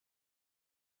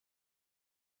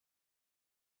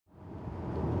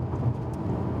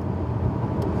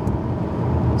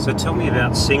So tell me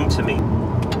about Sing to Me.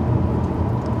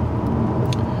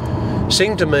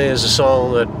 Sing to Me is a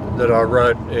song that I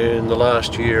wrote in the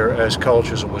last year as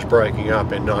Cultures was breaking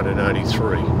up in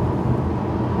 1983.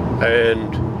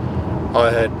 And I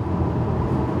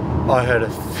had a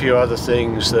few other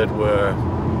things that were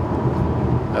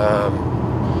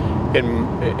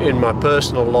in my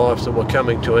personal life that were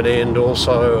coming to an end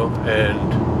also,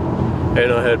 and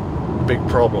I had big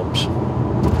problems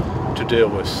to deal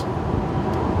with.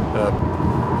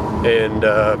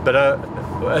 But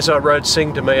as I wrote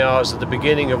Sing to Me, I was at the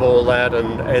beginning of all that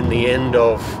and the end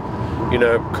of, you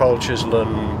know, Cultures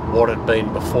and what had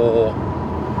been before,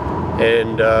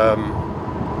 and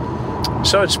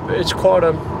so it's quite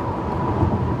a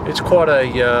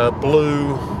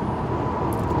blue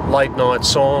late night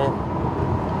song.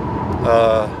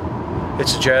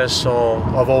 It's a jazz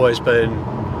song. I've always been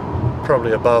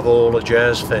probably above all a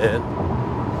jazz fan.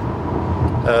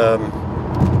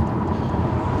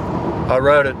 I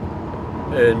wrote it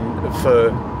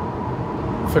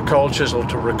for Cultures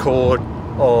to record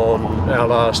on our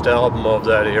last album of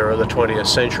that era, the 20th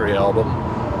Century album.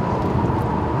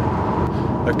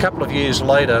 A couple of years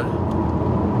later,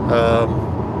 a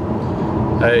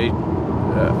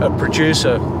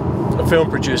film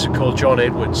producer called John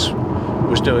Edwards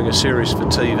was doing a series for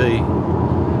TV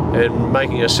and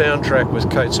making a soundtrack with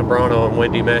Kate Ceberano and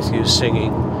Wendy Matthews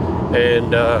singing,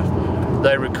 and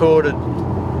they recorded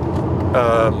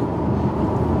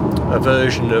a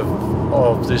version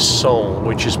of this song,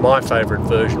 which is my favourite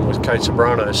version, with Kate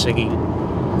Ceberano singing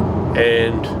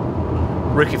and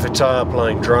Ricky Furtado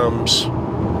playing drums,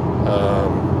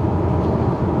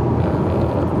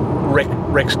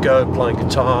 Rex Go playing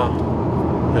guitar,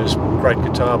 who's a great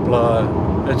guitar player.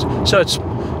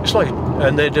 It's like,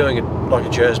 and they're doing it like a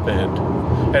jazz band,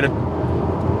 and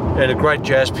a great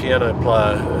jazz piano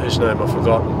player whose name I've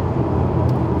forgotten.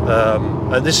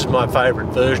 And this is my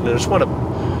favourite version, and it's one of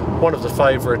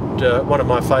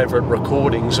my favourite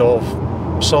recordings of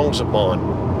songs of mine.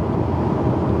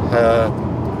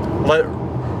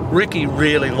 Ricky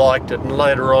really liked it, and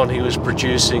later on he was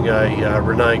producing a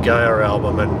Renee Gayer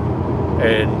album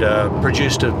and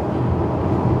produced a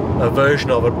version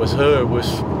of it with her, with,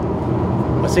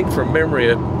 I think from memory,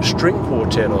 a string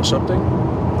quartet or something,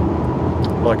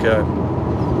 like a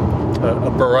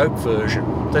Baroque version.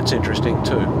 That's interesting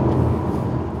too.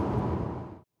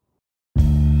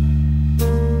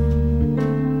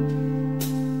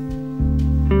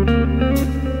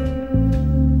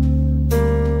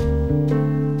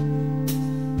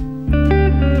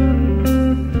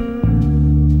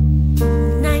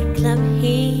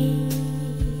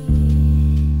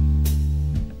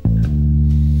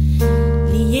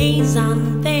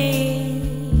 Liaison there,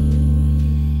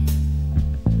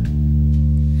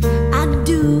 I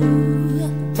do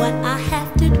what I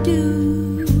have to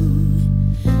do,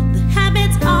 the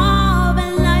habits of a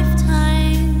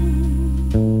lifetime.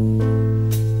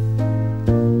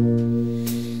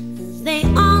 They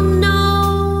all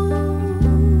know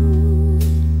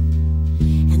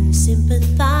and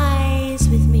sympathize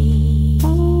with me.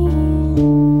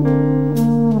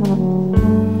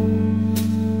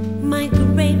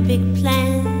 Big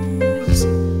plans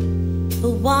are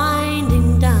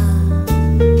winding down.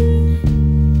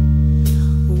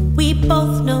 We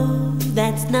both know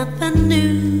that's nothing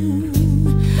new.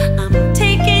 I'm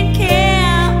taking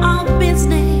care of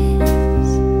business,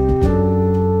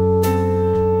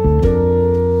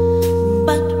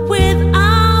 but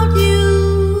without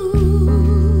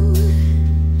you,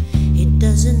 it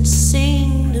doesn't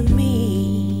sing to me.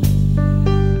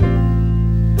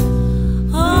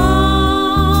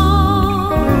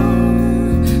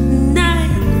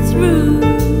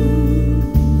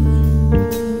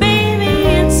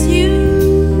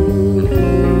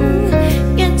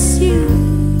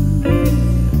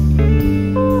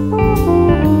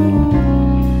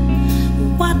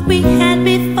 We have